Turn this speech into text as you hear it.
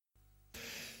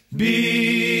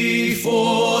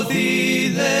Before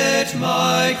thee let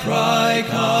my cry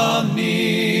come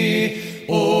near,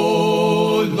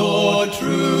 O Lord,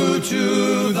 true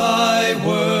to thy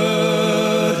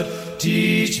word,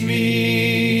 teach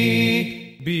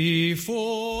me.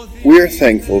 We are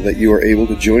thankful that you are able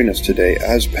to join us today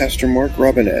as Pastor Mark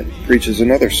Robinette preaches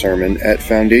another sermon at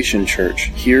Foundation Church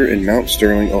here in Mount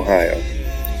Sterling, Ohio.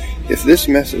 If this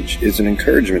message is an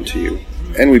encouragement to you,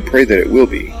 and we pray that it will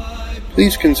be,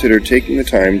 please consider taking the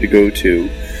time to go to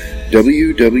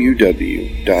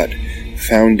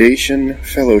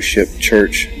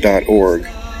www.foundationfellowshipchurch.org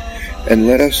and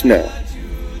let us know.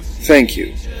 Thank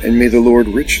you, and may the Lord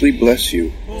richly bless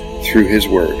you through His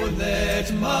Word.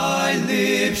 Let my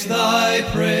lips thy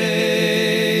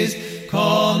praise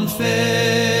confess.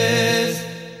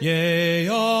 Yea,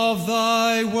 of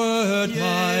thy word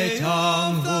my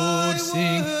tongue would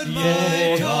sing.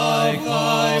 Yea, thy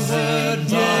word,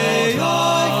 yea,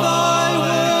 thy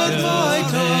word my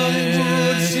tongue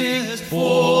would sing.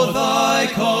 For thy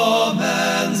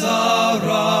commands are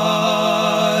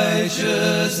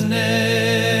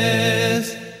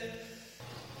righteousness.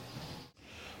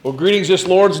 Well, greetings this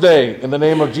Lord's Day in the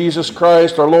name of Jesus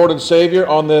Christ, our Lord and Savior,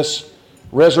 on this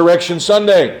Resurrection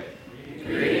Sunday.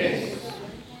 Greetings.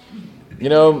 You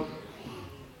know,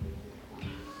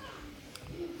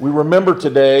 we remember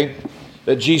today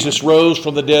that Jesus rose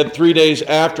from the dead 3 days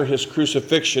after His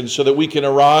crucifixion so that we can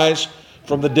arise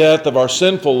from the death of our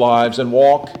sinful lives and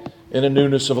walk in a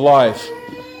newness of life.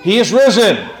 He is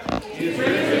risen. He is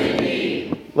risen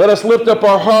indeed. Let us lift up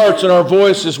our hearts and our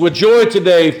voices with joy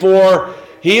today, for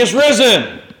He is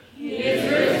risen. He is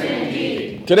risen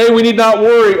indeed. Today we need not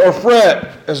worry or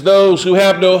fret as those who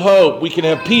have no hope. We can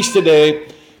have peace today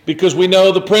because we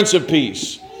know the Prince of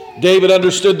Peace. David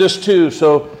understood this too.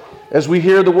 So as we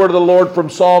hear the word of the Lord from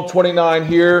Psalm 29,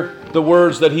 hear the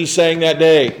words that he sang that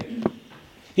day.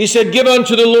 He said, "Give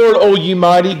unto the Lord, O ye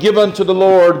mighty, give unto the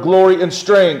Lord glory and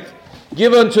strength.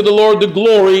 Give unto the Lord the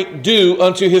glory due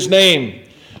unto His name.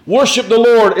 Worship the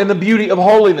Lord in the beauty of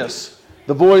holiness.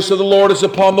 The voice of the Lord is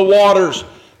upon the waters.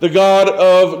 The God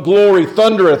of glory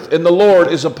thundereth, and the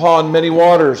Lord is upon many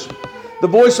waters. The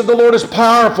voice of the Lord is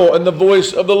powerful, and the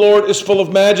voice of the Lord is full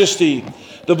of majesty.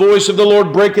 The voice of the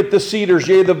Lord breaketh the cedars,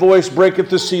 yea, the voice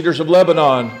breaketh the cedars of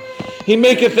Lebanon. He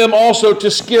maketh them also to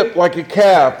skip like a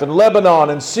calf, and Lebanon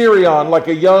and Syrian like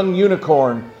a young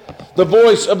unicorn. The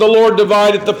voice of the Lord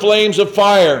divideth the flames of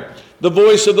fire. The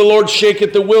voice of the Lord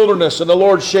shaketh the wilderness, and the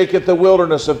Lord shaketh the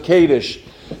wilderness of Kadesh.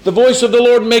 The voice of the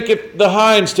Lord maketh the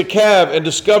hinds to calve, and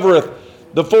discovereth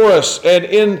the forests, and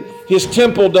in His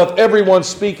temple doth everyone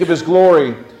speak of His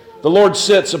glory. The Lord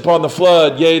sits upon the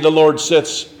flood, yea, the Lord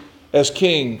sits as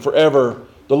King forever.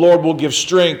 The Lord will give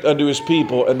strength unto His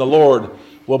people, and the Lord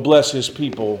will bless His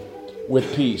people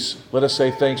with peace." Let us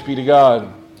say thanks be to God.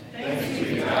 Thanks be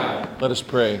to God. Let us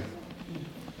pray.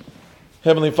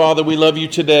 Heavenly Father, we love You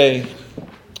today.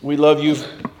 We love You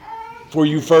for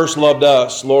You first loved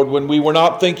us, Lord, when we were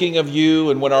not thinking of You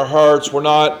and when our hearts were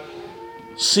not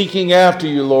seeking after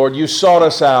You, Lord. You sought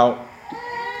us out.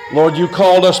 Lord, You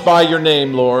called us by Your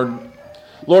name, Lord.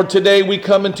 Lord, today we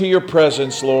come into Your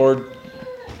presence, Lord,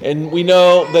 and we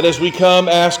know that as we come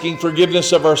asking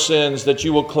forgiveness of our sins, that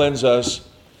You will cleanse us.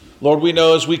 Lord, we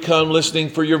know as we come listening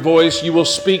for Your voice, You will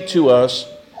speak to us.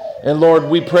 And Lord,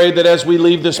 we pray that as we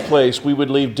leave this place, we would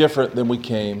leave different than we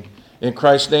came. In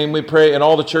Christ's name we pray, and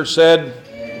all the church said,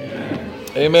 Amen.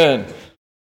 Amen.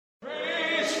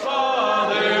 Praise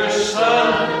Father,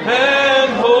 Son,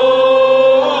 and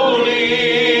Holy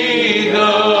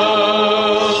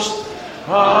Ghost.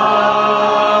 Amen.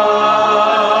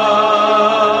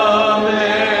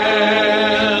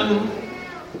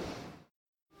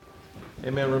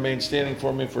 Amen. Remain standing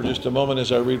for me for just a moment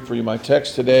as I read for you my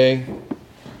text today.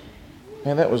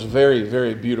 Man, that was a very,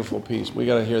 very beautiful piece. We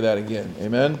got to hear that again.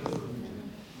 Amen?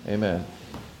 Amen.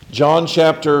 John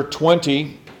chapter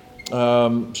 20,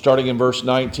 starting in verse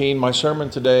 19. My sermon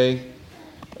today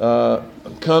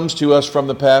comes to us from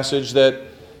the passage that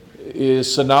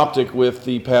is synoptic with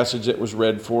the passage that was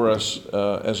read for us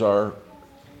as our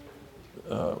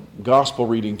gospel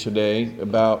reading today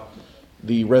about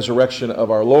the resurrection of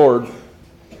our Lord.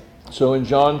 So in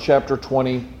John chapter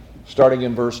 20, starting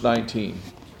in verse 19.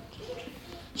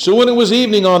 "So when it was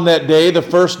evening on that day, the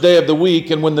first day of the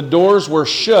week, and when the doors were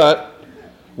shut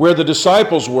where the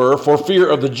disciples were for fear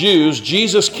of the Jews,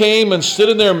 Jesus came and stood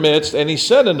in their midst, and He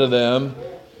said unto them,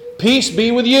 Peace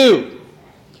be with you.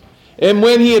 And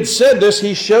when He had said this,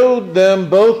 He showed them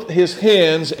both His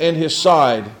hands and His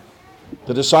side.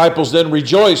 The disciples then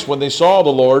rejoiced when they saw the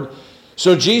Lord.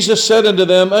 So Jesus said unto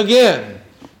them again,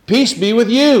 Peace be with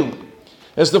you.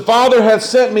 As the Father hath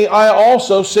sent me, I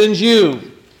also send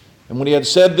you. And when he had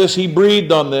said this, he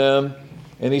breathed on them,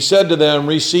 and he said to them,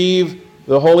 receive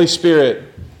the Holy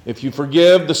Spirit. If you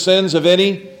forgive the sins of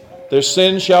any, their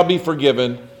sins shall be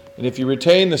forgiven. And if you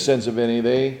retain the sins of any,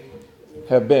 they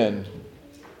have been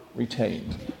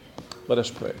retained. Let us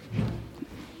pray.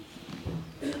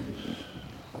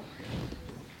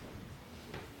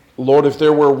 Lord, if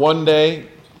there were one day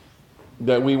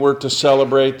that we were to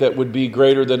celebrate that would be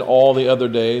greater than all the other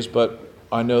days, but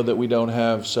I know that we don't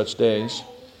have such days.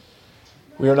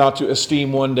 We are not to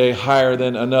esteem one day higher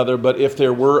than another, but if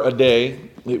there were a day,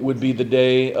 it would be the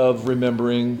day of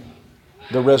remembering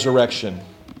the resurrection.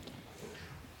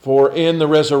 For in the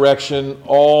resurrection,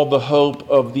 all the hope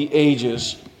of the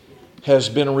ages has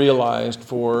been realized,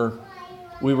 for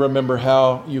we remember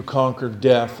how you conquered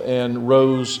death and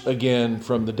rose again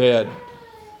from the dead,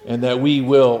 and that we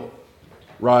will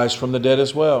rise from the dead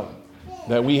as well,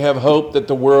 that we have hope that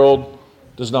the world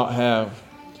does not have.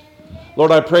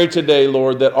 Lord, I pray today,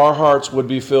 Lord, that our hearts would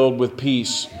be filled with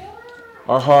peace.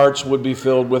 Our hearts would be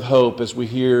filled with hope as we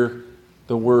hear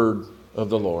the word of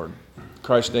the Lord. In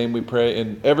Christ's name we pray.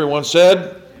 And everyone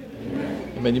said,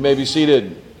 Amen. Amen. You may be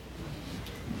seated.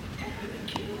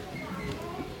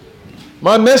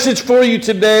 My message for you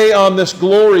today on this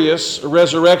glorious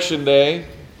Resurrection Day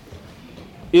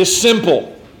is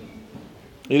simple.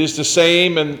 It is the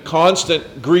same and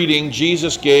constant greeting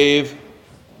Jesus gave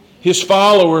his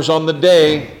followers on the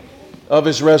day of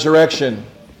his resurrection.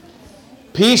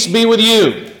 Peace be with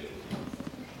you.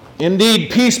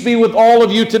 Indeed, peace be with all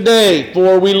of you today,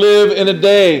 for we live in a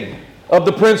day of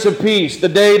the Prince of Peace, the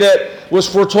day that was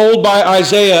foretold by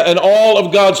Isaiah and all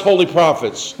of God's holy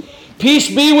prophets. Peace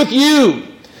be with you.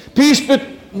 Peace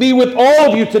be with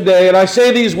all of you today. And I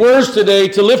say these words today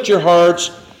to lift your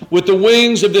hearts with the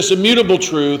wings of this immutable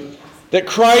truth that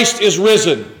Christ is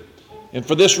risen. And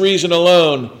for this reason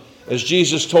alone, as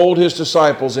Jesus told his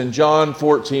disciples in John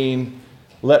 14,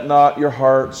 let not your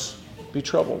hearts be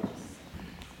troubled.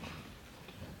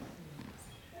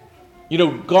 You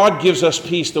know, God gives us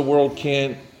peace the world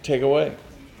can't take away.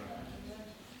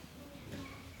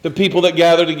 The people that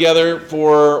gather together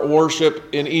for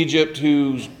worship in Egypt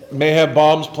who may have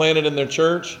bombs planted in their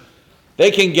church,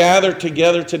 they can gather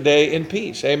together today in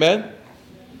peace. Amen?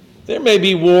 There may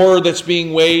be war that's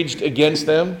being waged against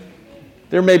them.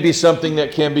 There may be something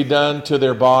that can be done to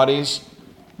their bodies,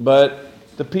 but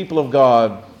the people of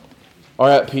God are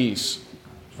at peace.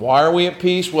 Why are we at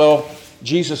peace? Well,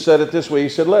 Jesus said it this way. He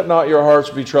said, let not your hearts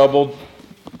be troubled.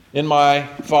 In my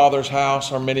Father's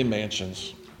house are many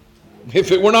mansions.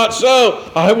 If it were not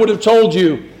so, I would have told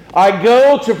you, I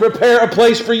go to prepare a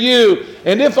place for you.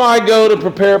 And if I go to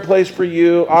prepare a place for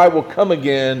you, I will come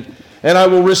again, and I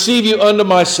will receive you unto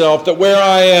myself, that where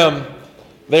I am,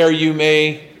 there you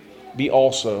may be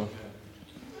also.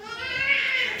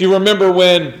 Do you remember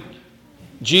when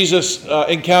Jesus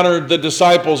encountered the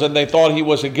disciples and they thought he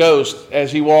was a ghost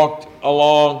as he walked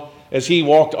on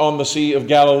the Sea of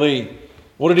Galilee?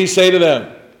 What did he say to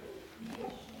them?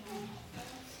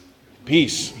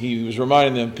 Peace. He was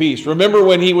reminding them, peace. Remember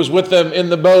when he was with them in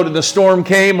the boat and the storm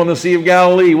came on the Sea of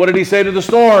Galilee? What did he say to the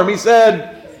storm? He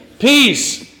said,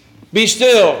 peace, be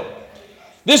still.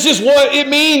 This is what it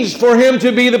means for him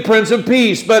to be the Prince of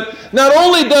Peace. But not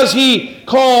only does he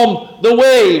calm the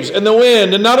waves and the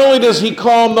wind, and not only does he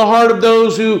calm the heart of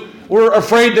those who were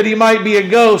afraid that he might be a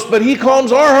ghost, but he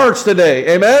calms our hearts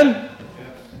today. Amen?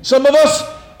 Some of us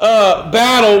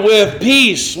battle with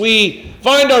peace. We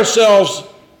find ourselves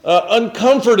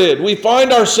uncomforted. We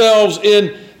find ourselves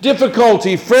in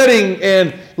difficulty, fretting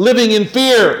and living in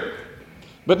fear.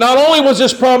 But not only was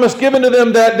this promise given to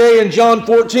them that day in John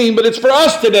 14, but it's for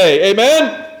us today.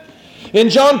 Amen?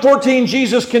 In John 14,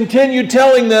 Jesus continued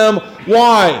telling them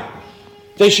why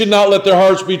they should not let their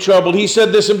hearts be troubled. He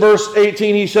said this in verse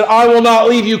 18. He said, I will not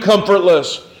leave you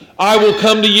comfortless. I will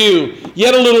come to you.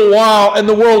 Yet a little while, and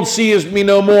the world sees me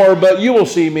no more, but you will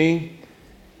see me.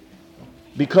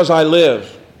 Because I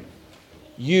live,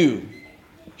 you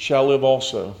shall live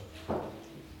also.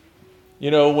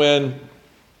 You know, when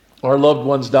our loved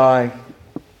ones die,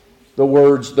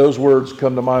 those words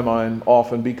come to my mind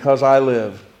often. Because I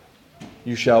live,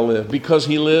 you shall live. Because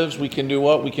he lives, we can do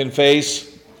what? We can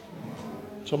face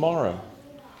tomorrow.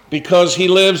 Because he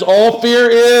lives, all fear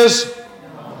is.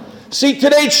 See,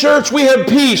 today, church, we have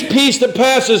peace. Peace that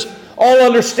passes all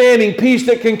understanding. Peace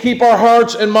that can keep our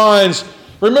hearts and minds.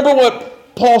 Remember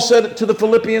what Paul said to the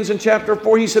Philippians in chapter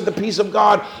 4? He said, the peace of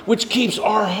God, which keeps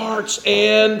our hearts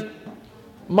and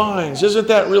minds. Isn't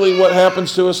that really what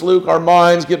happens to us, Luke? Our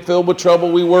minds get filled with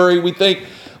trouble. We worry. We think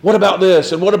what about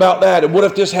this? And what about that? And what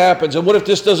if this happens? And what if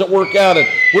this doesn't work out? And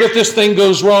what if this thing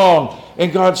goes wrong?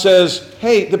 And God says,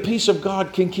 hey, the peace of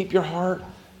God can keep your heart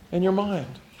and your mind.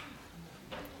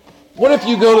 What if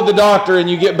you go to the doctor and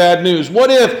you get bad news? What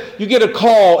if you get a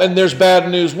call and there's bad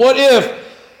news? What if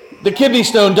the kidney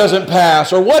stone doesn't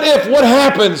pass? Or what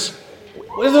happens?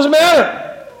 It doesn't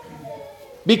matter.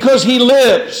 Because He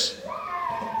lives,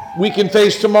 we can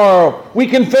face tomorrow. We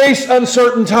can face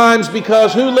uncertain times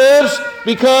because who lives?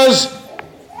 Because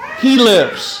He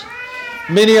lives.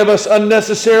 Many of us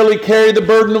unnecessarily carry the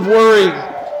burden of worry,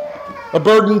 a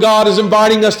burden God is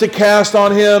inviting us to cast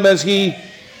on Him, as He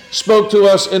spoke to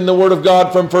us in the Word of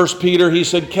God from 1 Peter. He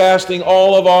said, casting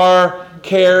all of our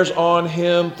cares on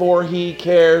Him, for He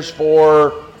cares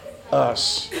for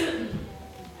us.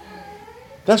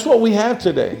 That's what we have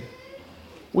today.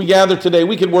 We gather today.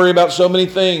 We can worry about so many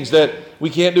things that we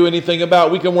can't do anything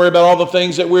about. We can worry about all the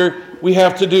things that we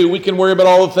have to do. We can worry about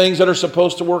all the things that are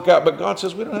supposed to work out. But God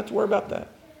says we don't have to worry about that.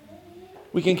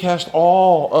 We can cast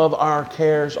all of our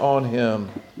cares on Him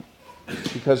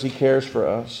because He cares for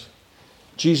us.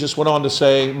 Jesus went on to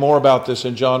say more about this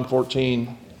in John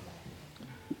 14.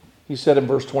 He said in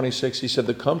verse 26, He said,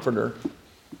 the Comforter.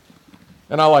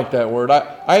 And I like that word.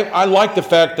 I like the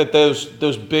fact that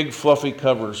those big fluffy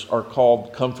covers are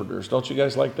called comforters. Don't you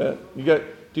guys like that?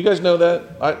 Do you guys know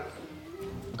that?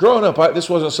 Growing up, this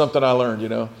wasn't something I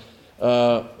learned,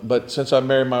 but since I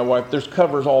married my wife, there's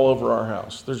covers all over our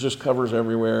house. There's just covers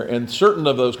everywhere. And certain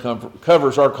of those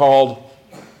covers are called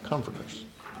comforters.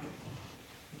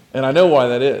 And I know why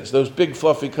that is. Those big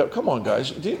fluffy covers. Come on,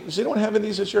 guys. Does anyone have any of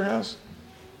these at your house?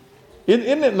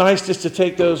 Isn't it nice just to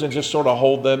take those and just sort of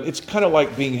hold them? It's kind of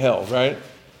like being held, right?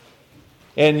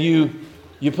 And you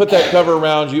put that cover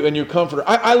around you and your comforter.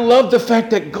 I love the fact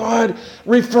that God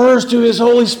refers to His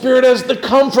Holy Spirit as the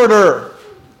Comforter.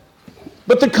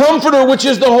 But the Comforter, which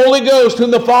is the Holy Ghost,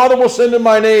 whom the Father will send in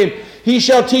my name, He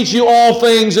shall teach you all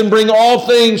things and bring all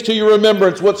things to your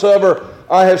remembrance, whatsoever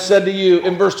I have said to you.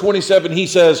 In verse 27, He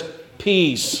says,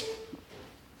 peace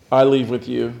I leave with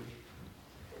you.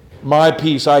 My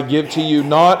peace I give to you,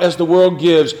 not as the world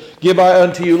gives, give I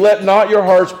unto you. Let not your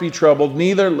hearts be troubled,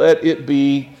 neither let it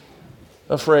be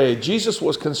afraid. Jesus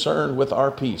was concerned with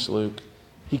our peace, Luke.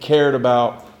 He cared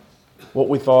about what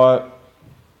we thought.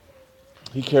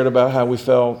 He cared about how we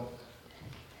felt.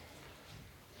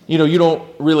 You don't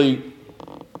really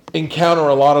encounter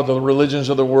a lot of the religions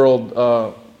of the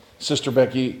world, Sister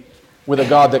Becky, with a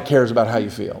God that cares about how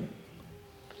you feel.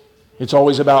 It's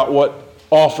always about what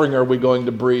offering are we going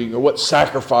to bring, or what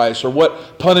sacrifice, or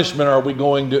what punishment are we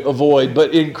going to avoid.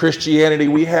 But in Christianity,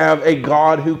 we have a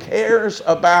God who cares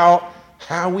about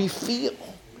how we feel.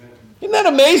 Isn't that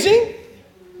amazing?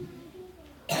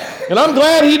 And I'm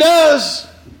glad He does.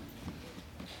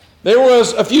 There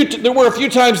were a few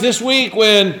times this week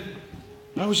when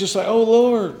I was just like, oh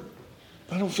Lord,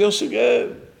 I don't feel so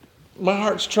good. My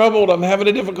heart's troubled. I'm having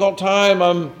a difficult time.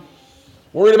 I'm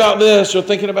worried about this or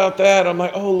thinking about that. I'm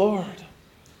like, oh Lord,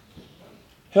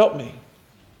 help me.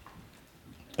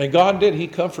 And God did. He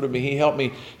comforted me. He helped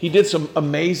me. He did some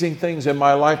amazing things in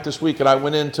my life this week. And I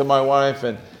went into my wife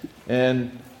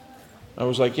and I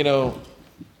was like,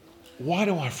 why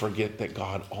do I forget that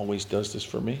God always does this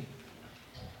for me?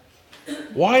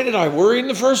 Why did I worry in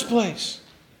the first place?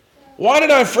 Why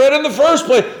did I fret in the first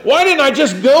place? Why didn't I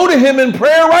just go to Him in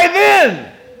prayer right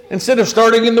then instead of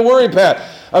starting in the worry path?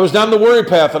 I was down the worry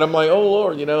path, and I'm like, oh,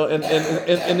 Lord,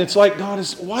 and it's like, God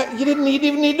is, why? You didn't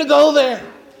even need to go there.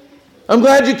 I'm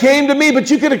glad you came to me, but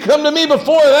you could have come to me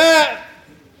before that.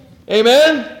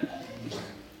 Amen?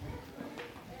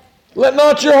 Let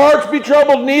not your hearts be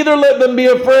troubled, neither let them be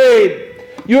afraid.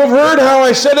 You have heard how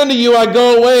I said unto you, I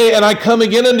go away, and I come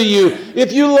again unto you.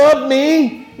 If you loved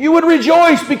me, you would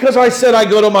rejoice, because I said I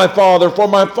go to my Father, for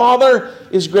my Father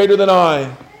is greater than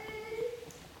I.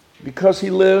 Because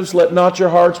He lives, let not your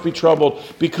hearts be troubled.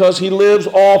 Because He lives,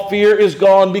 all fear is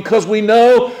gone. Because we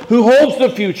know who holds the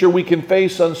future, we can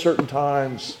face uncertain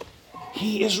times.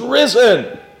 He is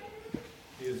risen.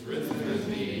 He is risen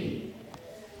indeed.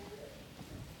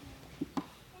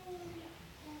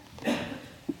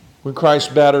 When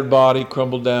Christ's battered body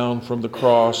crumbled down from the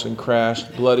cross and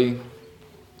crashed bloody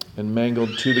and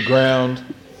mangled to the ground,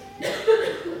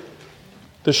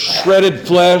 the shredded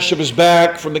flesh of His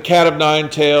back from the cat of nine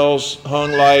tails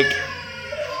hung like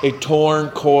a torn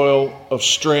coil of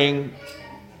string,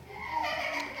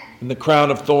 and the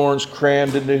crown of thorns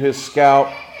crammed into His scalp.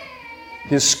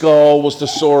 His skull was the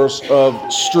source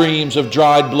of streams of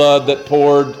dried blood that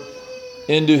poured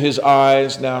into His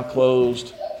eyes, now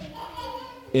closed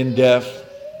in death.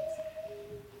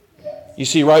 You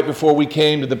see, right before we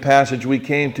came to the passage we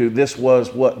came to, this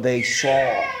was what they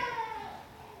saw.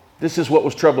 This is what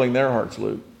was troubling their hearts,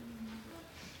 Luke.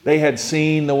 They had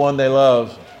seen the one they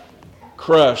love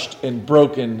crushed and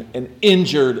broken and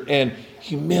injured and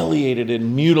humiliated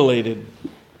and mutilated.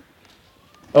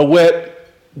 A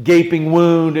wet, gaping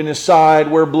wound in his side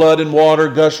where blood and water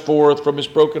gushed forth from his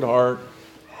broken heart.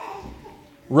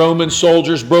 Roman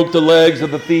soldiers broke the legs of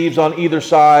the thieves on either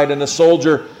side, and a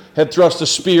soldier had thrust a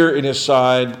spear in his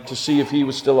side to see if he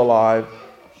was still alive.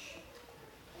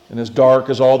 And as dark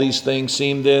as all these things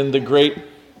seemed then, the great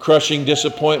crushing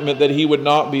disappointment that he would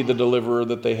not be the deliverer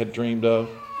that they had dreamed of,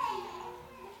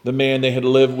 the man they had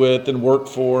lived with and worked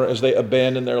for as they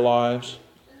abandoned their lives.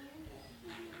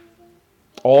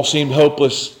 All seemed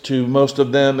hopeless to most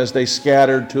of them as they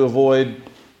scattered to avoid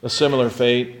a similar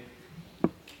fate.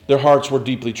 Their hearts were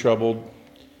deeply troubled.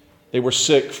 They were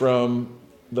sick from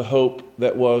the hope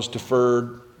that was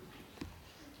deferred.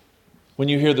 When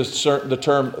you hear the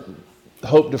term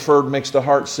hope deferred makes the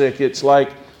heart sick, it's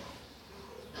like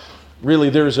really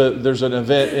there's an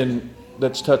event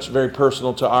that's touched very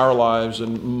personal to our lives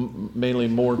and mainly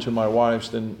more to my wife's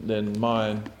than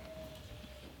mine.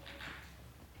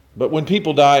 But when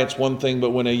people die, it's one thing, but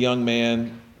when a young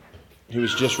man who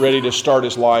is just ready to start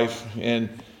his life and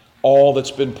all that's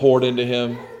been poured into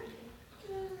him,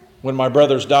 when my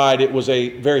brothers died, it was a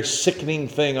very sickening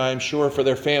thing, I am sure, for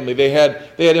their family. They had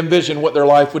envisioned what their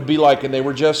life would be like, and they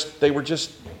were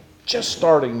just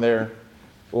starting their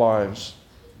lives.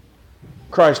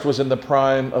 Christ was in the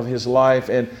prime of his life,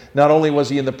 and not only was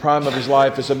he in the prime of his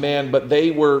life as a man, but they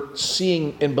were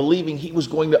seeing and believing he was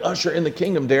going to usher in the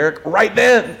kingdom, Derek, right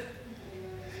then.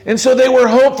 And so they were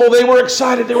hopeful, they were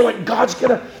excited, they were like,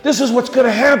 this is what's going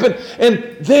to happen.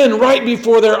 And then right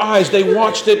before their eyes, they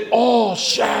watched it all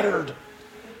shattered.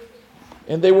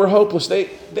 And they were hopeless.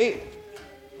 They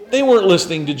weren't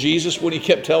listening to Jesus when he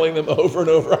kept telling them over and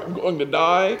over, I'm going to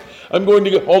die. I'm going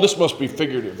to go. Oh, this must be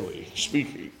figuratively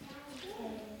speaking.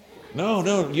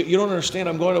 No, you don't understand.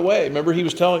 I'm going away. Remember, he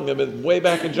was telling them way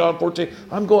back in John 14,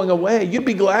 I'm going away. You'd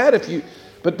be glad if you...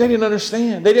 But they didn't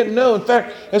understand. They didn't know. In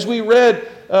fact, as we read,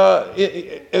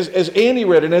 as Annie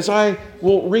read, and as I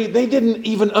will read, they didn't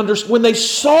even understand. When they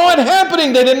saw it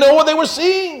happening, they didn't know what they were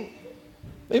seeing.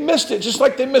 They missed it, just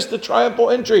like they missed the triumphal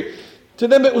entry. To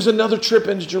them, it was another trip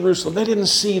into Jerusalem. They didn't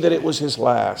see that it was his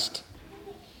last.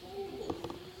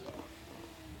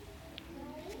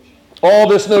 All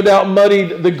this no doubt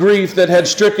muddied the grief that had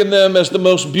stricken them as the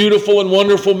most beautiful and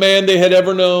wonderful man they had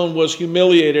ever known was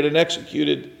humiliated and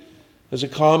executed as a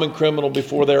common criminal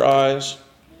before their eyes.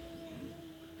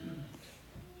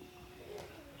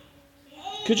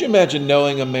 Could you imagine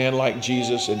knowing a man like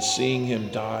Jesus and seeing him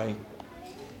die?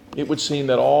 It would seem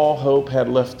that all hope had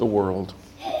left the world.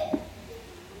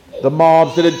 The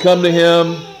mobs that had come to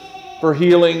him for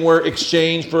healing were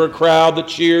exchanged for a crowd that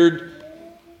cheered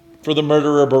for the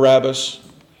murderer Barabbas.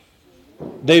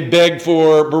 They begged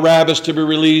for Barabbas to be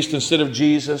released instead of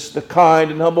Jesus, the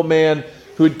kind and humble man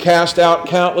who had cast out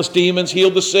countless demons,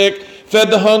 healed the sick, fed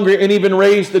the hungry, and even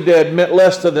raised the dead, meant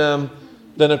less to them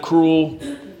than a cruel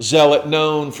zealot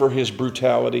known for his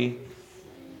brutality.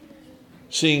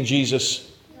 Seeing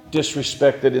Jesus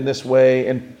disrespected in this way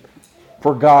and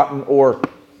forgotten, or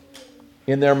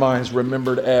in their minds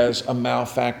remembered as a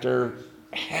malefactor,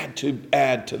 had to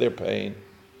add to their pain.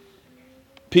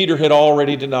 Peter had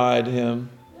already denied him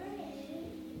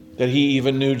that he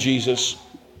even knew Jesus.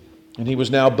 And he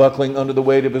was now buckling under the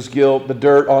weight of his guilt, the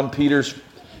dirt on Peter's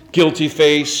guilty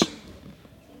face,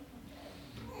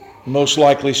 most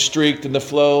likely streaked in the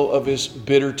flow of his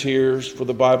bitter tears. For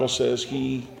the Bible says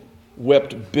he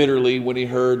wept bitterly when he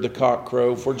heard the cock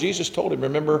crow. For Jesus told him,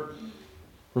 remember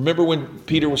when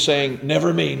Peter was saying,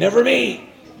 never me, never me.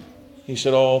 He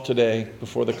said, all today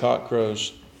before the cock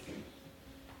crows.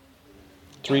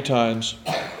 3 times.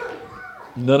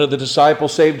 None of the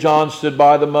disciples save John stood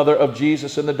by the mother of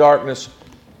Jesus in the darkness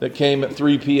that came at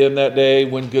 3 p.m. that day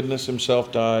when goodness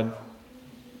himself died.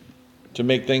 To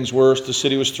make things worse, the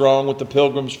city was thronged with the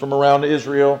pilgrims from around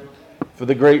Israel for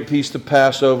the great feast of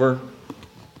Passover.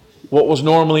 What was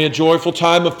normally a joyful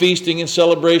time of feasting and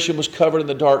celebration was covered in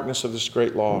the darkness of this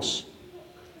great loss.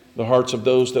 The hearts of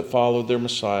those that followed their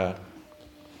Messiah,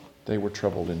 they were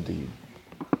troubled indeed.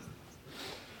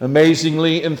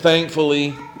 Amazingly and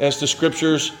thankfully, as the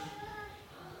scriptures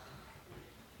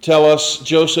tell us,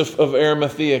 Joseph of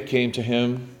Arimathea came to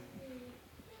him.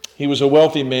 He was a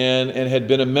wealthy man and had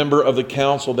been a member of the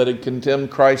council that had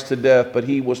condemned Christ to death, but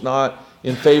he was not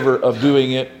in favor of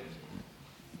doing it.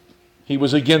 He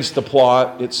was against the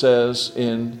plot, it says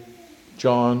in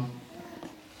John.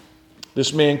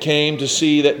 This man came to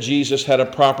see that Jesus had a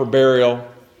proper burial,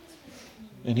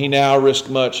 and he now risked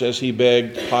much as he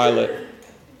begged Pilate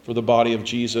for the body of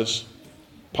Jesus.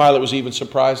 Pilate was even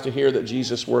surprised to hear that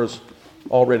Jesus was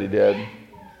already dead.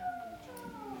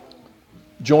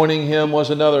 Joining him was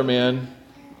another man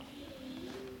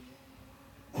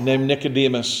named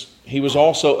Nicodemus. He was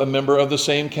also a member of the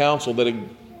same council that had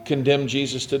condemned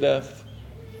Jesus to death.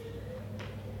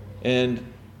 And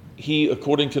he,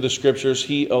 according to the scriptures,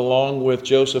 he, along with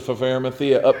Joseph of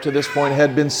Arimathea, up to this point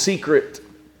had been secret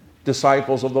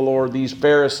disciples of the Lord, these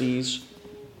Pharisees.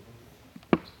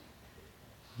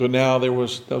 But now there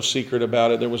was no secret about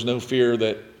it. There was no fear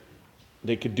that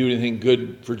they could do anything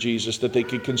good for Jesus, that they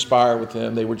could conspire with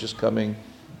him. They were just coming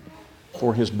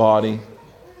for his body.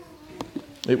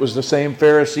 It was the same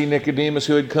Pharisee Nicodemus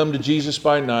who had come to Jesus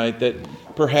by night that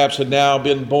perhaps had now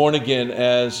been born again,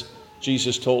 as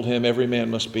Jesus told him every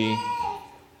man must be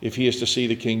if he is to see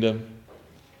the kingdom.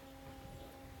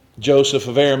 Joseph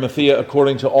of Arimathea,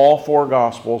 according to all four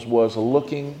Gospels, was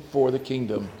looking for the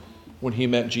kingdom when he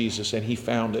met Jesus, and he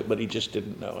found it, but he just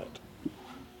didn't know it.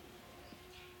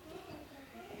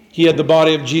 He had the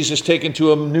body of Jesus taken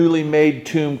to a newly made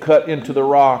tomb cut into the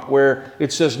rock where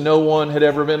it says no one had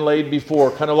ever been laid before,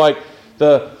 kind of like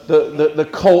the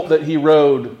colt that he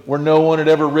rode where no one had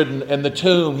ever ridden, and the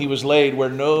tomb he was laid where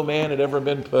no man had ever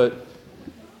been put.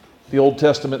 The Old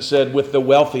Testament said with the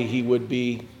wealthy he would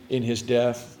be in his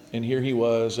death, and here he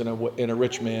was in a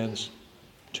rich man's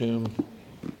tomb.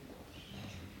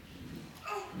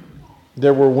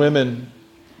 There were women.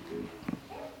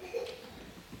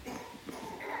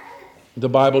 The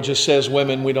Bible just says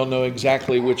women. We don't know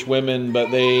exactly which women, but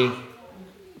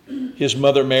his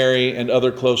mother Mary and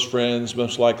other close friends,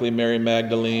 most likely Mary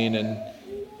Magdalene and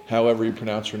however you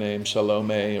pronounce her name,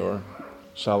 Salome or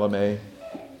Salome.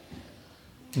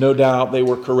 No doubt they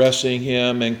were caressing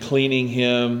him and cleaning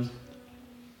him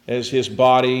as his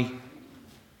body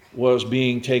was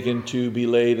being taken to be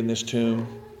laid in this tomb.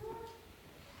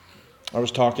 I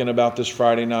was talking about this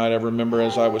Friday night. I remember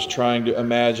as I was trying to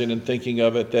imagine and thinking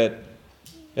of it, that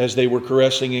as they were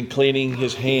caressing and cleaning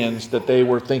his hands, that they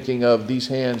were thinking of these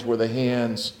hands were the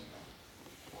hands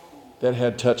that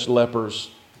had touched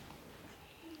lepers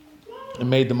and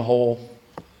made them whole.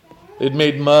 They'd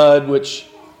made mud which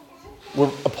were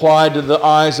applied to the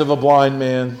eyes of a blind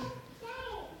man,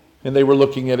 and they were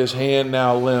looking at his hand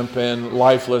now limp and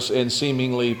lifeless and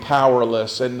seemingly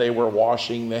powerless, and they were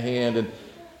washing the hand. And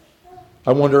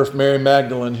I wonder if Mary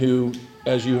Magdalene, who,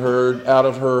 as you heard, out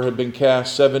of her had been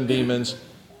cast 7 demons,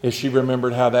 if she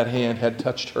remembered how that hand had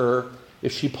touched her,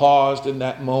 if she paused in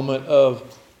that moment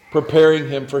of preparing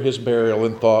him for his burial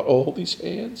and thought, oh, these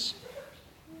hands.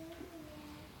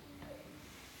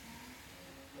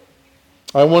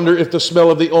 I wonder if the smell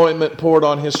of the ointment poured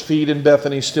on his feet in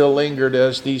Bethany still lingered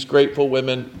as these grateful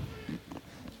women,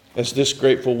 as this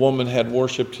grateful woman had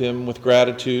worshipped him with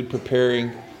gratitude,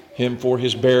 preparing him for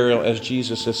his burial, as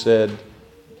Jesus has said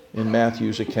in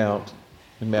Matthew's account,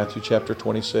 in Matthew chapter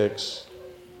 26.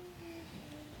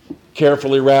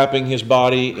 Carefully wrapping his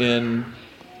body in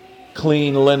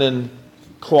clean linen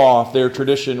cloth. Their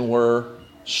tradition were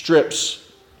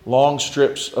strips, long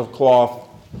strips of cloth.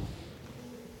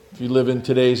 If you live in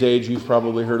today's age, you've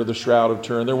probably heard of the Shroud of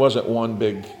Turin. There wasn't one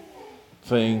big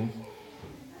thing.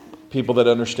 People that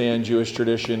understand Jewish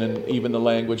tradition and even the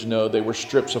language know they were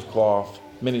strips of cloth,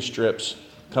 many strips,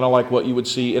 kind of like what you would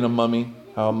see in a mummy,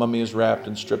 how a mummy is wrapped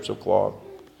in strips of cloth.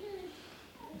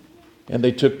 And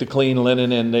they took the clean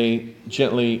linen and they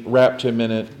gently wrapped him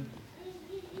in it.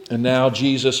 And now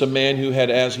Jesus, a man who had,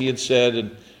 as he had said,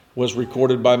 and was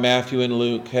recorded by Matthew and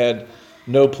Luke, had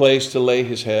no place to lay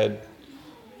his head.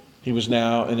 He was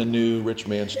now in a new rich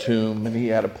man's tomb, and he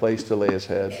had a place to lay his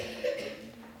head.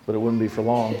 But it wouldn't be for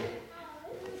long.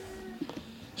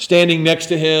 Standing next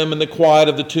to him in the quiet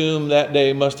of the tomb that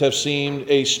day must have seemed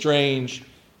a strange,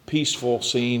 peaceful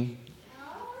scene.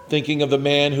 Thinking of the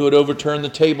man who had overturned the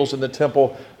tables in the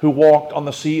temple, who walked on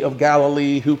the Sea of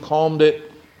Galilee, who calmed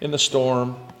it in the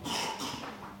storm.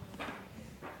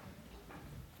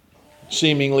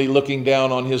 Seemingly looking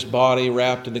down on his body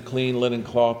wrapped in the clean linen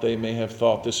cloth, they may have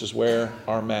thought, this is where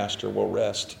our Master will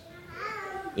rest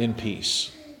in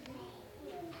peace.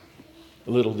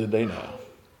 Little did they know.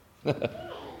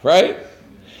 Right?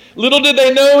 Little did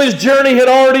they know his journey had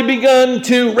already begun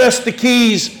to wrest the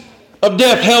keys of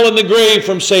death, hell, and the grave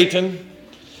from Satan.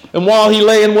 And while he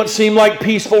lay in what seemed like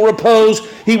peaceful repose,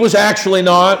 he was actually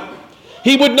not.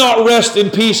 He would not rest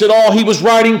in peace at all. He was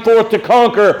riding forth to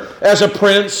conquer as a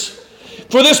prince.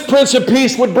 For this Prince of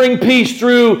Peace would bring peace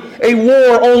through a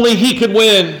war only he could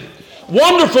win.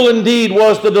 Wonderful indeed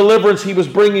was the deliverance he was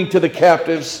bringing to the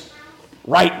captives.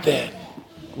 Right then,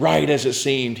 right as it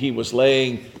seemed, he was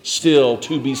laying still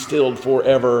to be stilled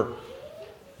forever.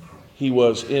 He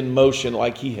was in motion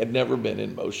like he had never been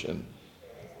in motion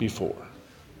before.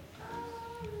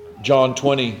 John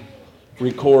 20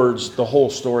 records the whole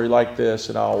story like this,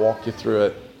 and I'll walk you through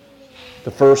it.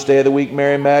 The first day of the week,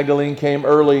 Mary Magdalene came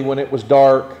early when it was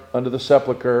dark unto the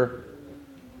sepulchre.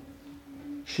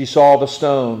 She saw the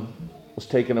stone was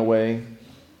taken away.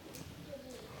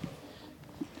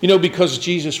 You know, because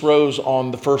Jesus rose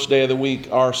on the first day of the week,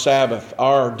 our Sabbath,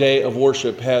 our day of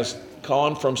worship has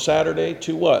gone from Saturday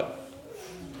to what?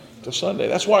 To Sunday.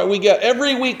 That's why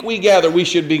every week we gather, we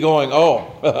should be going,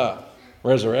 oh,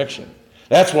 resurrection.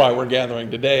 That's why we're gathering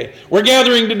today. We're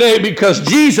gathering today because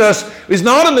Jesus is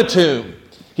not in the tomb.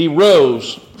 He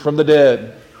rose from the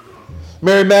dead.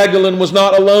 Mary Magdalene was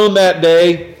not alone that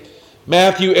day.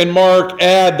 Matthew and Mark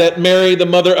add that Mary, the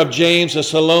mother of James and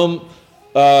Salome,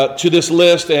 to this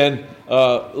list, and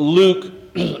Luke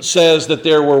says that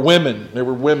there were women. There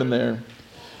were women there.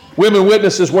 Women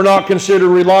witnesses were not considered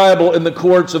reliable in the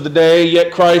courts of the day,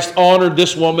 yet Christ honored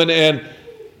this woman and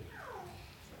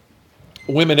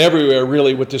women everywhere,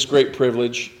 really, with this great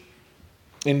privilege.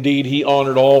 Indeed, he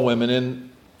honored all women,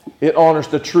 and it honors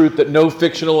the truth that no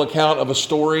fictional account of a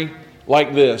story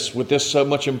like this, with this so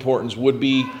much importance, would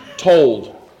be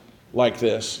told like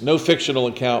this. No fictional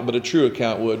account, but a true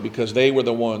account would, because they were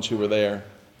the ones who were there.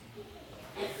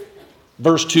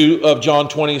 Verse 2 of John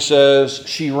 20 says,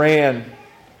 she ran.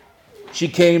 She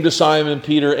came to Simon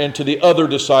Peter and to the other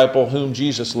disciple whom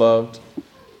Jesus loved,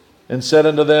 and said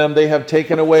unto them, they have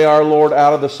taken away our Lord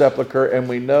out of the sepulchre, and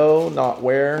we know not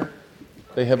where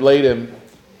they have laid him.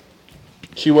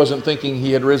 She wasn't thinking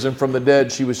he had risen from the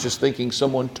dead. She was just thinking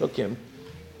someone took him.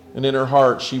 And in her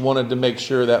heart, she wanted to make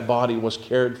sure that body was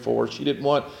cared for. She didn't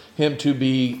want him to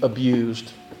be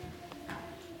abused.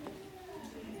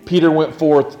 Peter went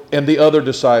forth and the other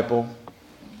disciple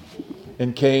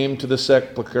and came to the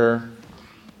sepulchre.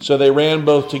 So they ran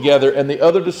both together, and the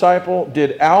other disciple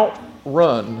did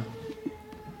outrun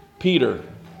Peter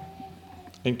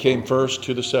and came first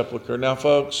to the sepulchre. Now,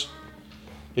 folks,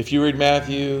 if you read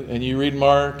Matthew and you read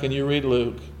Mark and you read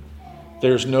Luke,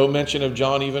 there's no mention of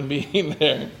John even being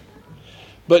there.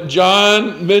 But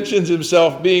John mentions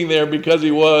himself being there because he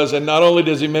was, and not only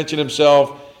does he mention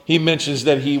himself, he mentions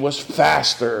that he was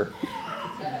faster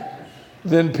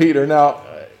than Peter. Now,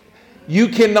 you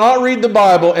cannot read the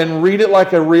Bible and read it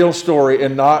like a real story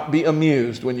and not be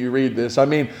amused when you read this. I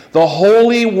mean, the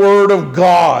holy word of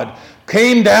God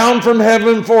came down from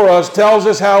heaven for us, tells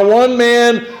us how one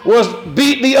man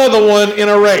beat the other one in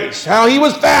a race, how he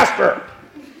was faster.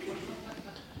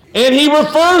 And he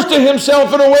refers to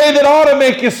himself in a way that ought to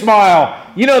make you smile.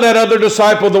 You know that other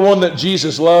disciple, the one that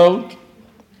Jesus loved?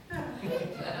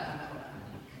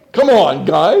 Come on,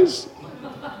 guys.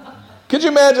 Could you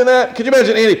imagine that? Could you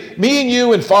imagine, Andy, me and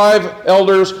you and 5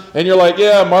 elders, and you're like,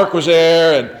 yeah, Mark was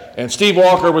there, and Steve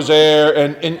Walker was there,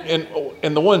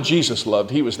 and the one Jesus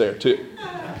loved, he was there too.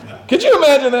 Could you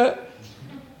imagine that?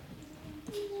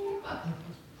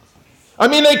 I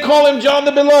mean, they call him John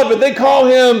the Beloved. They call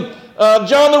him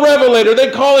John the Revelator.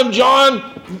 They call him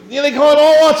John. They call him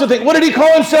all lots of things. What did he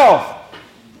call himself?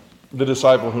 The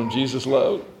disciple whom Jesus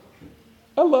loved.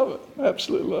 I love it. I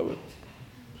absolutely love it.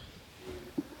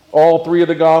 All 3 of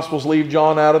the Gospels leave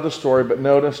John out of the story, but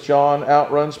notice John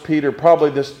outruns Peter. Probably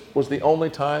this was the only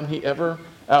time he ever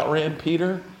outran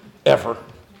Peter, ever,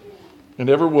 and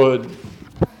ever would.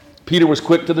 Peter was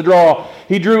quick to the draw.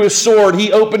 He drew his sword.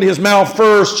 He opened his mouth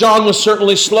first. John was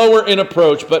certainly slower in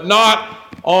approach, but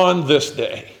not on this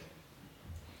day.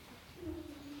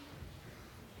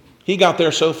 He got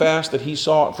there so fast that he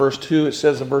saw it. Verse 2, it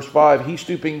says in verse 5, he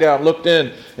stooping down, looked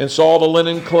in, and saw the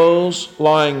linen clothes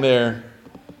lying there.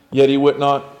 Yet he went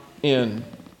not in.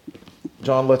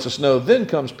 John lets us know. Then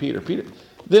comes Peter.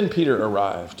 Then Peter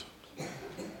arrived,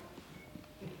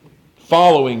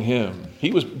 following him.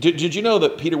 Did you know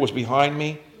that Peter was behind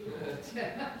me?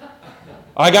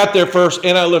 I got there first,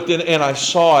 and I looked in, and I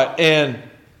saw it,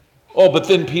 but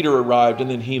then Peter arrived, and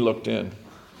then he looked in.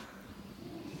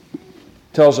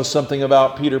 Tells us something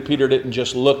about Peter. Peter didn't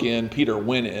just look in, Peter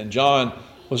went in. John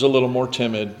was a little more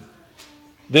timid.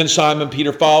 Then Simon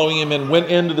Peter, following him, and went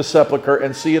into the sepulchre,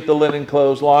 and seeth the linen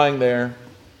clothes lying there.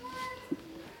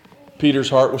 Peter's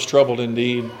heart was troubled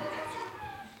indeed.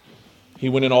 He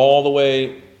went in all the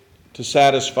way to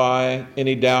satisfy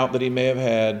any doubt that he may have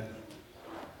had.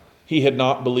 He had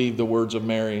not believed the words of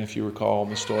Mary, if you recall in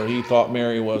the story. He thought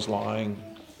Mary was lying.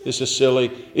 This is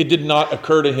silly. It did not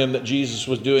occur to him that Jesus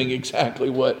was doing exactly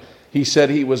what he said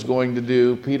he was going to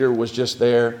do. Peter was just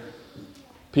there.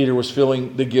 Peter was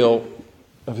feeling the guilt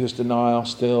of his denial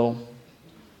still.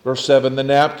 Verse 7, the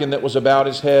napkin that was about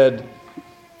his head,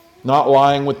 not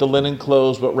lying with the linen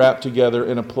clothes, but wrapped together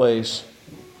in a place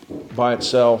by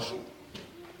itself.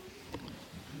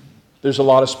 There's a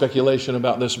lot of speculation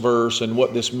about this verse and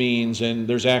what this means, and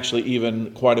there's actually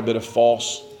even quite a bit of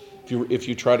false. If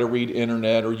you try to read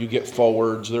internet or you get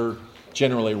forwards, they're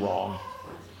generally wrong.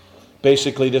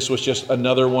 Basically, this was just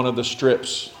another one of the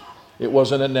strips. It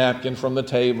wasn't a napkin from the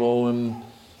table, and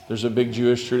there's a big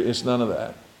Jewish tradition. It's none of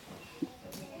that.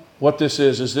 What this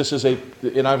is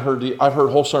and I've heard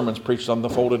whole sermons preached on the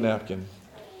folded napkin.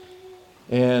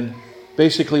 And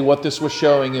basically what this was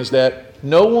showing is that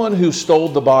no one who stole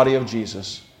the body of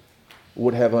Jesus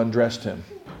would have undressed him.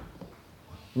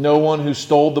 No one who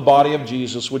stole the body of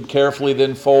Jesus would carefully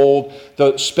then fold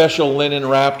the special linen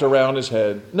wrapped around his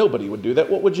head. Nobody would do that.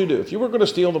 What would you do? If you were going to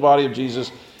steal the body of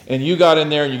Jesus and you got in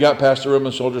there and you got past the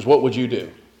Roman soldiers, what would you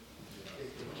do?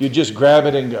 You'd just grab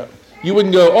it and go. You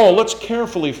wouldn't go, oh, let's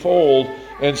carefully fold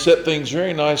and set things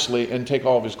very nicely and take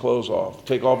all of his clothes off.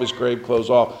 Take all of his grave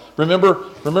clothes off. Remember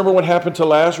what happened to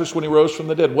Lazarus when he rose from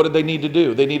the dead? What did they need to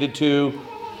do? They needed to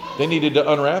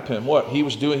unwrap him. What? He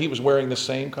was wearing the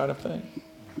same kind of thing.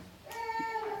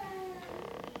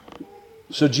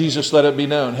 So Jesus let it be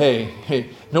known,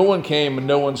 hey, no one came and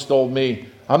no one stole me.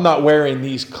 I'm not wearing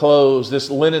these clothes,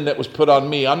 this linen that was put on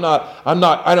me.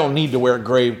 I don't need to wear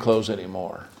grave clothes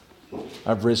anymore.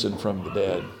 I've risen from the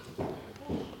dead.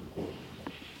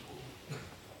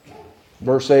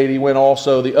 Verse 8, he went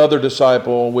also the other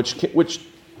disciple, which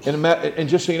and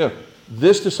just so you know,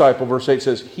 this disciple, verse 8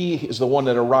 says, he is the one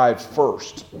that arrived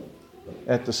first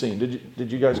at the scene.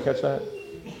 Did you guys catch that?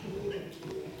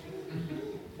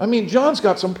 I mean, John's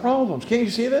got some problems. Can't you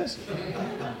see this?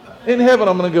 In heaven,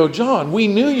 I'm going to go, John, we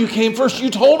knew you came first. You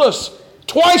told us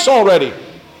twice already.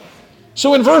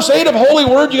 So in verse 8 of Holy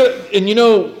Word,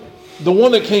 the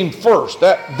one that came first,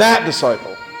 that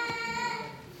disciple.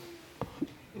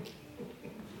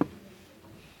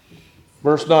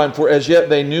 Verse 9, for as yet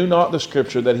they knew not the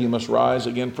scripture that he must rise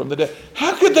again from the dead.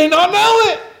 How could they not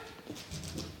know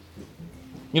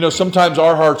it? Sometimes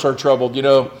our hearts are troubled.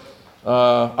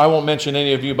 I won't mention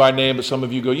any of you by name, but some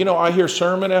of you go, I hear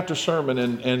sermon after sermon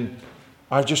and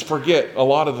I just forget a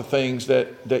lot of the things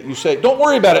that you say. Don't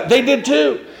worry about it. They did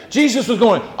too. Jesus was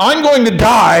going, I'm going to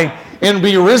die and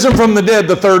be risen from the dead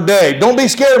the third day. Don't be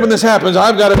scared when this happens.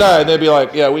 I've got to die. And they'd be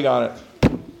like, yeah, we got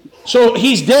it. So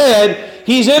he's dead.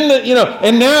 He's in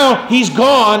and now he's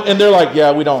gone. And they're like,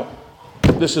 yeah, we don't.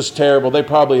 This is terrible. They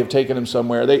probably have taken him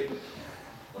somewhere.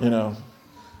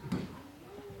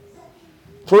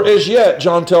 For as yet,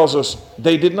 John tells us,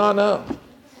 they did not know.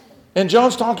 And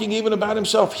John's talking even about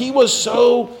himself. He was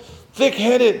so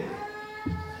thick-headed.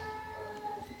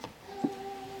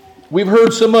 We've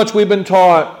heard so much, we've been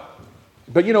taught.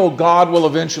 But God will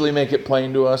eventually make it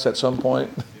plain to us at some point.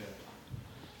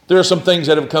 There are some things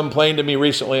that have come plain to me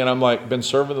recently, and I'm like, been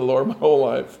serving the Lord my whole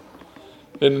life.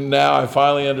 And now I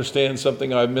finally understand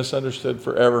something I've misunderstood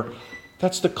forever.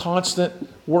 That's the constant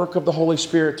work of the Holy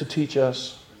Spirit to teach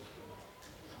us.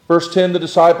 Verse 10, the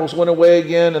disciples went away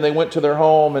again, and they went to their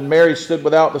home, and Mary stood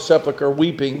without the sepulchre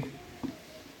weeping.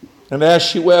 And as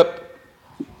she wept,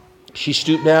 she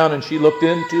stooped down and she looked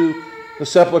into the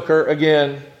sepulchre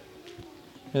again.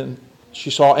 And she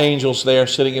saw angels there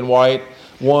sitting in white,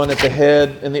 one at the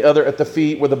head and the other at the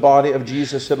feet where the body of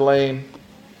Jesus had lain.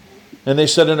 And they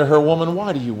said unto her, Woman,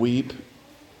 why do you weep?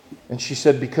 And she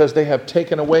said, Because they have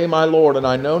taken away my Lord, and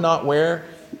I know not where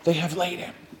they have laid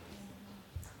him.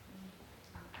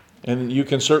 And you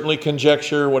can certainly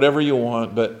conjecture whatever you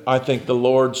want, but I think the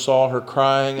Lord saw her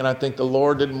crying, and I think the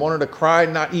Lord didn't want her to cry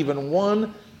not even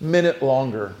 1 minute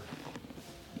longer.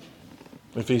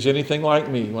 If he's anything like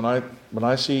me, when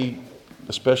I see,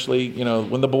 especially,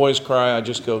 when the boys cry, I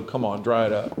just go, come on, dry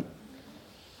it up.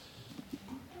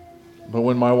 But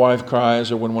when my wife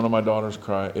cries or when one of my daughters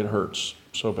cry, it hurts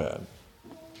so bad.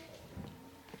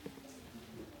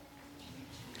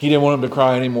 He didn't want him to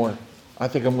cry anymore. I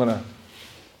think I'm going to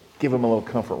give him a little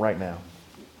comfort right now.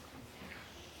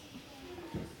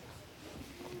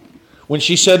 When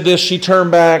she said this, she turned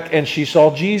back and she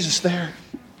saw Jesus there.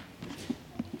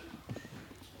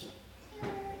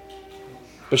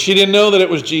 But she didn't know that it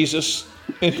was Jesus.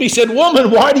 And he said,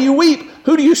 Woman, why do you weep?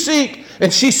 Who do you seek?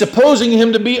 And she's supposing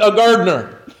him to be a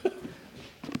gardener.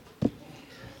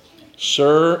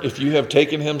 Sir, if you have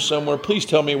taken him somewhere, please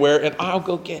tell me where, and I'll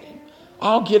go get him.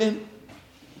 I'll get him.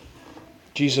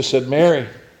 Jesus said, Mary.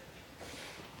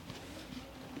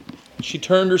 She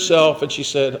turned herself and she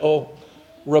said, Oh,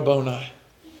 Rabboni,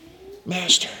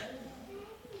 Master.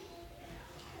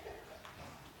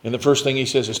 And the first thing he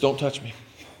says is, don't touch me.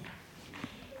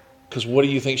 Because what do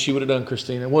you think she would have done,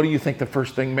 Christina? What do you think the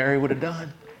first thing Mary would have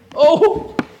done?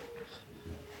 Oh!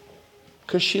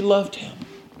 Because she loved him.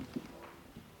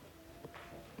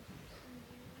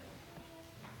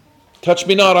 Touch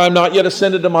me not, I am not yet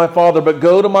ascended to my Father, but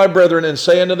go to my brethren and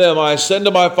say unto them, I ascend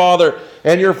to my Father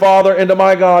and your Father, and to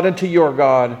my God and to your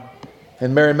God.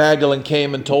 And Mary Magdalene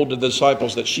came and told the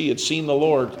disciples that she had seen the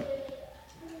Lord.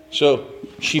 So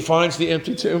she finds the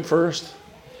empty tomb first.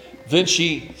 Then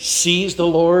she sees the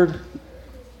Lord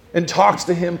and talks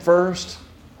to him first.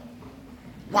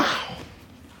 Wow.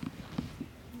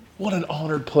 What an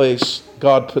honored place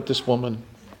God put this woman.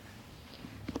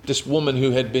 This woman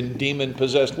who had been demon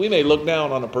possessed. We may look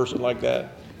down on a person like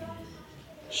that.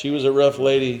 She was a rough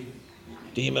lady,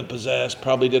 demon possessed,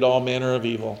 probably did all manner of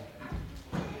evil.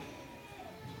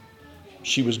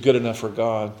 She was good enough for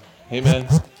God. Amen.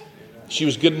 She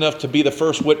was good enough to be the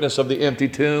first witness of the empty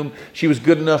tomb. She was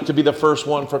good enough to be the first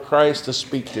one for Christ to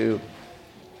speak to.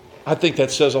 I think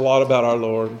that says a lot about our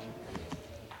Lord.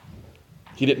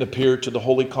 He didn't appear to the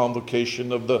holy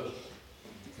convocation of the...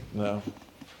 No.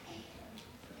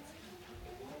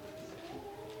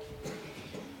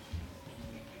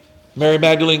 Mary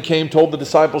Magdalene came, told the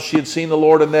disciples she had seen the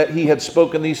Lord and that he had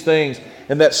spoken these things.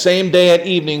 And that same day at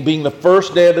evening, being the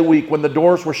first day of the week, when the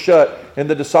doors were shut and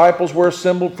the disciples were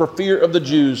assembled for fear of the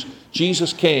Jews,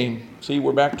 Jesus came. See,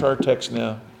 we're back to our text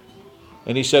now.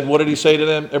 And he said, what did he say to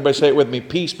them? Everybody say it with me.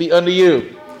 Peace be unto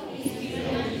you. Peace be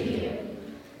unto you.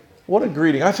 What a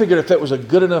greeting. I figured if that was a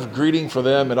good enough greeting for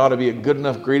them, it ought to be a good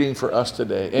enough greeting for us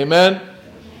today. Amen?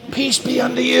 Peace be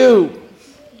unto you.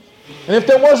 And if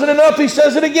that wasn't enough, he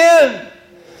says it again.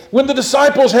 When the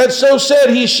disciples had so said,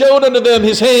 he showed unto them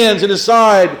his hands and his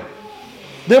side.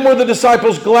 Then were the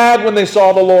disciples glad when they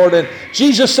saw the Lord. And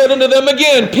Jesus said unto them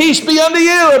again, peace be unto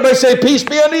you. Everybody say, peace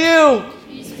be unto you.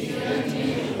 Peace be unto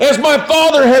you. As my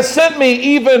Father has sent me,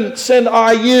 even send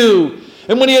I you.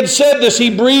 And when he had said this,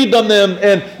 he breathed on them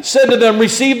and said to them,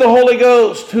 receive the Holy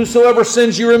Ghost. Whosoever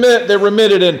sins you remit, they're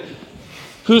remitted. And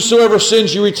whosoever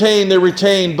sins you retain, they're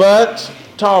retained. But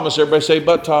Thomas, everybody say,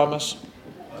 but Thomas.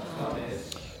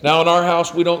 Now in our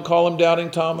house, we don't call him Doubting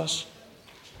Thomas.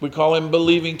 We call him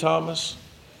Believing Thomas.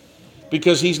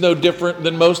 Because he's no different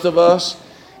than most of us.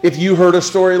 If you heard a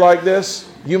story like this,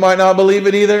 you might not believe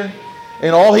it either.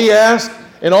 And all he asked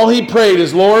and all he prayed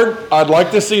is, Lord, I'd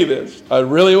like to see this. I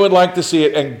really would like to see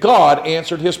it. And God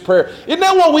answered his prayer. Isn't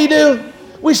that what we do?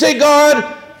 We say,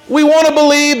 God, we want to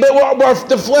believe, but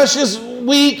the flesh is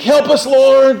weak. Help us,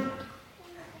 Lord.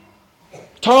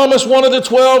 Thomas, one of the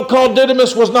 12, called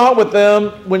Didymus, was not with them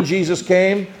when Jesus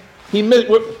came.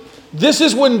 This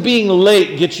is when being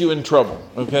late gets you in trouble,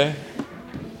 okay?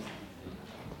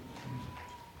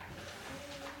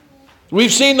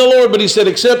 We've seen the Lord, but he said,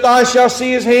 except I shall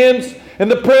see his hands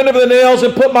and the print of the nails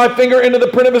and put my finger into the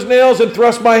print of his nails and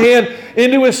thrust my hand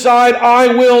into his side,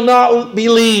 I will not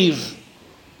believe.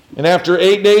 And after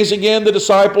 8 days again, the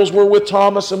disciples were with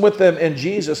Thomas and with them, and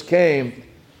Jesus came.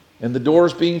 And the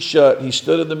doors being shut, he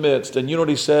stood in the midst. And you know what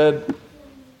he said?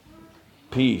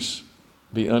 Peace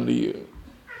be unto you.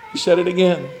 He said it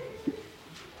again.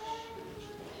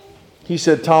 He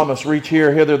said, Thomas, reach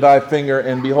hither thy finger,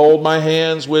 and behold my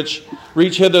hands, which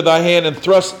reach hither thy hand, and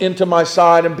thrust into my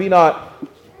side, and be not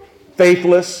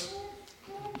faithless,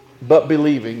 but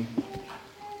believing.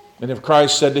 And if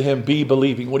Christ said to him, be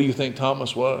believing, what do you think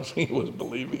Thomas was? He was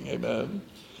believing, amen.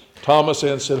 Thomas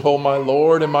answered, oh my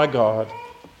Lord and my God.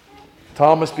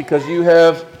 Thomas, because you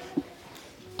have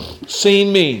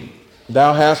seen me,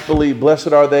 thou hast believed. Blessed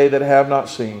are they that have not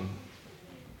seen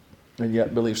and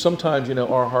yet believe. Sometimes,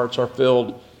 our hearts are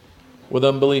filled with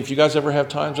unbelief. You guys ever have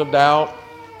times of doubt?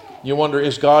 You wonder,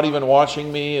 is God even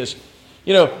watching me?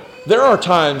 There are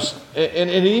times, and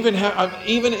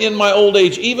even in my old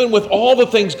age, even with all the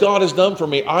things God has done for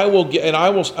me,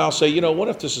 I'll say, what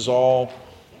if this is all?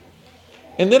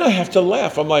 And then I have to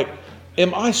laugh. I'm like,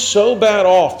 am I so bad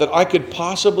off that I could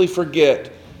possibly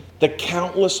forget the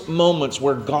countless moments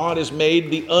where God has made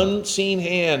the unseen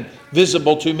hand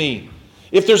visible to me?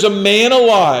 If there's a man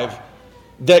alive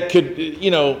that could,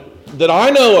 that I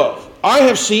know of, I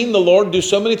have seen the Lord do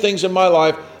so many things in my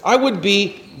life, I would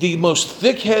be the most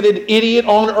thick-headed idiot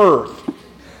on earth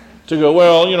to go,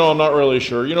 well, I'm not really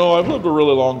sure. I've lived a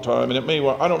really long time, and it may,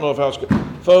 I don't know if I was good.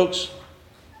 Folks,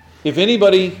 if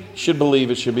anybody should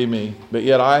believe, it should be me. But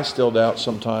yet I still doubt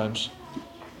sometimes.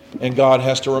 And God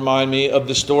has to remind me of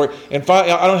the story. And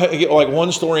finally, I don't have to get like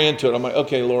one story into it. I'm like,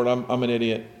 okay, Lord, I'm an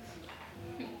idiot.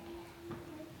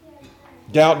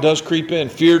 Doubt does creep in.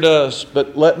 Fear does.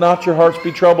 But let not your hearts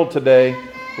be troubled today.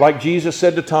 Like Jesus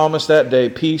said to Thomas that day,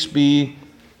 peace be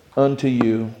unto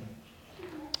you.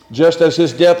 Just as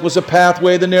his death was a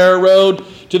pathway, the narrow road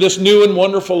to this new and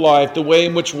wonderful life, the way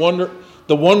in which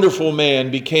the wonderful man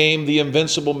became the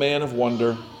invincible man of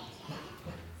wonder.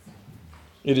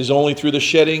 It is only through the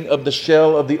shedding of the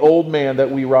shell of the old man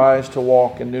that we rise to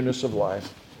walk in newness of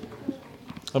life.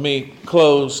 Let me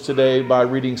close today by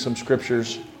reading some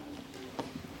scriptures.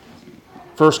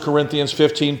 1 Corinthians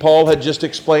 15. Paul had just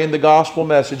explained the gospel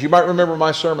message. You might remember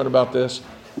my sermon about this.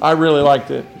 I really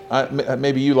liked it.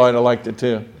 Maybe you might have liked it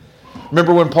too.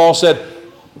 Remember when Paul said,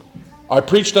 I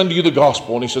preached unto you the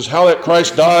gospel. And he says, how that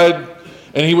Christ died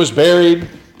and he was buried.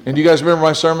 And do you guys remember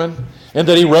my sermon? And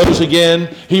that he rose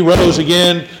again, he rose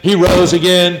again, he rose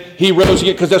again, he rose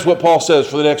again. Because that's what Paul says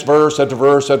for the next verse after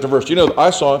verse after verse. You know, I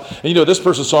saw him, and you know this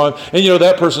person saw him, and you know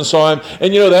that person saw him,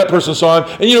 and you know that person saw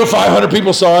him, and you know 500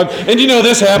 people saw him, and you know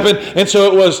this happened. And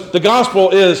so it was, the gospel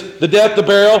is the death, the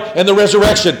burial, and the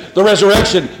resurrection. The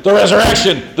resurrection, the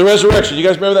resurrection, the resurrection. You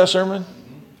guys remember that sermon?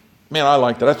 Man, I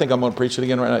liked it. I think I'm going to preach it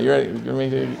again right now. You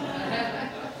ready?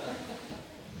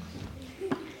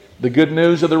 The good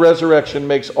news of the resurrection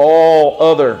makes all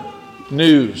other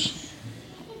news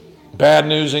bad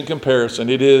news in comparison.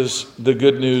 It is the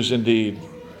good news indeed.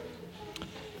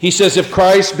 He says, if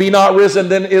Christ be not risen,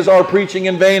 then is our preaching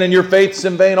in vain, and your faith is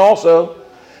in vain also.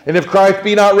 And if Christ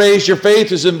be not raised, your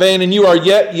faith is in vain, and you are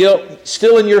yet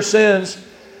still in your sins.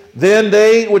 Then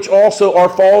they which also are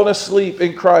fallen asleep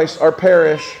in Christ are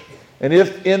perished. And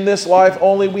if in this life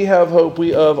only we have hope,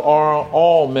 we of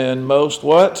all men most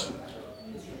what?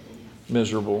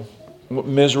 Miserable.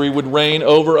 Misery would reign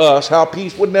over us. How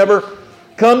peace would never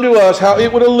come to us. How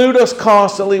it would elude us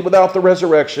constantly without the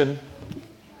resurrection.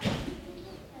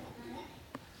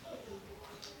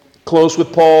 Close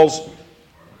with Paul's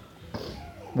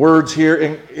words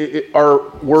here are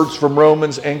words from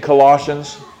Romans and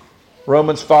Colossians.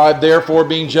 Romans 5, therefore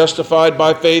being justified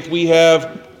by faith, we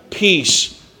have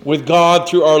peace with God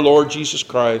through our Lord Jesus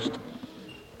Christ,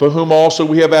 by whom also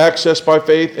we have access by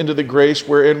faith into the grace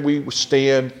wherein we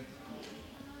stand.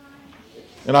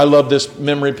 And I love this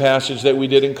memory passage that we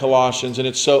did in Colossians, and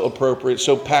it's so appropriate,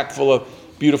 so packed full of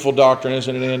beautiful doctrine,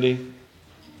 isn't it, Andy?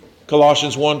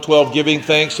 Colossians 1:12, giving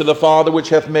thanks to the Father which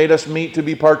hath made us meet to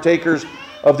be partakers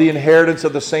of the inheritance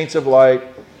of the saints of light,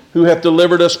 who hath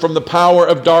delivered us from the power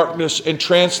of darkness and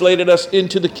translated us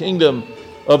into the kingdom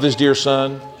of his dear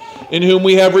Son, in whom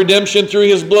we have redemption through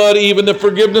his blood, even the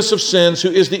forgiveness of sins, who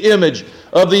is the image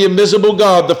of the invisible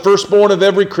God, the firstborn of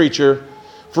every creature.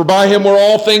 For by him were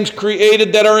all things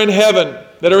created that are in heaven,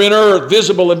 that are in earth,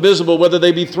 visible and invisible, whether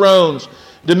they be thrones,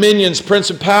 dominions,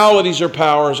 principalities, or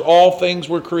powers. All things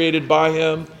were created by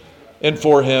him and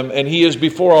for him, and he is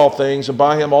before all things, and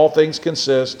by him all things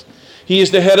consist. He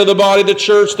is the head of the body, the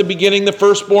church, the beginning, the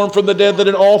firstborn from the dead, that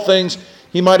in all things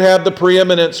he might have the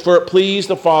preeminence. For it pleased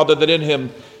the Father that in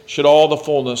him should all the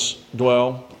fullness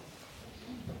dwell.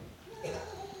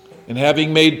 And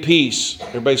having made peace,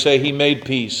 everybody say, he made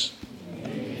peace.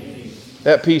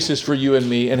 That peace is for you and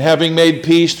me. And having made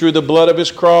peace through the blood of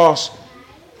his cross,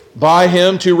 by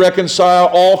him to reconcile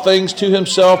all things to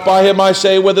himself. By him I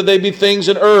say, whether they be things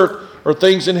in earth or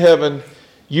things in heaven,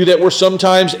 you that were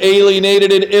sometimes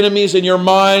alienated and enemies in your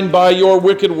mind by your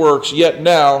wicked works, yet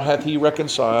now hath he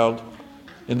reconciled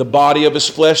in the body of his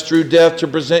flesh through death, to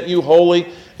present you holy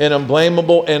and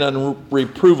unblameable and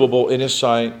unreprovable in his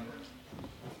sight.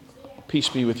 Peace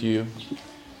be with you.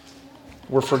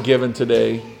 We're forgiven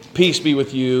today. Peace be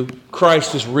with you.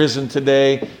 Christ is risen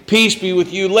today. Peace be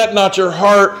with you. Let not your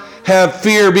heart have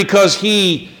fear, because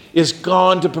he is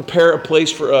gone to prepare a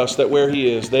place for us, that where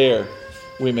he is, there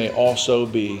we may also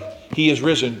be. He is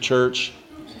risen, church.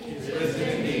 He is risen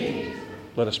indeed.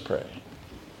 Let us pray.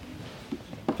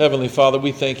 Heavenly Father,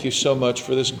 we thank you so much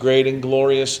for this great and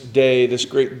glorious day, this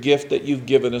great gift that you've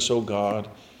given us, O God.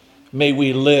 May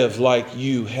we live like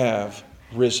you have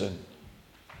risen,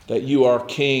 that you are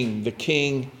King, the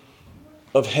King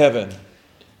of heaven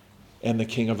and the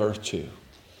King of earth too.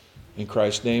 In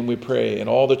Christ's name we pray. And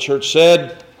all the church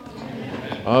said,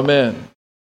 Amen.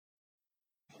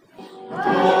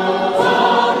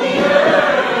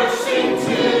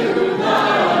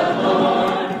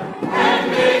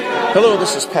 Hello,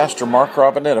 this is Pastor Mark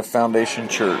Robinette of Foundation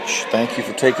Church. Thank you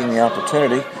for taking the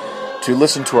opportunity to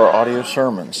listen to our audio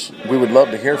sermons. We would love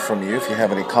to hear from you if you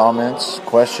have any comments,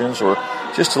 questions, or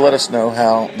just to let us know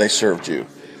how they served you.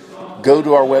 Go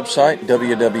to our website,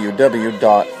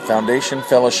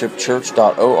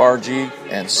 www.foundationfellowshipchurch.org,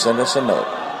 and send us a note.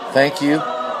 Thank you,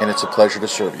 and it's a pleasure to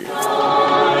serve you.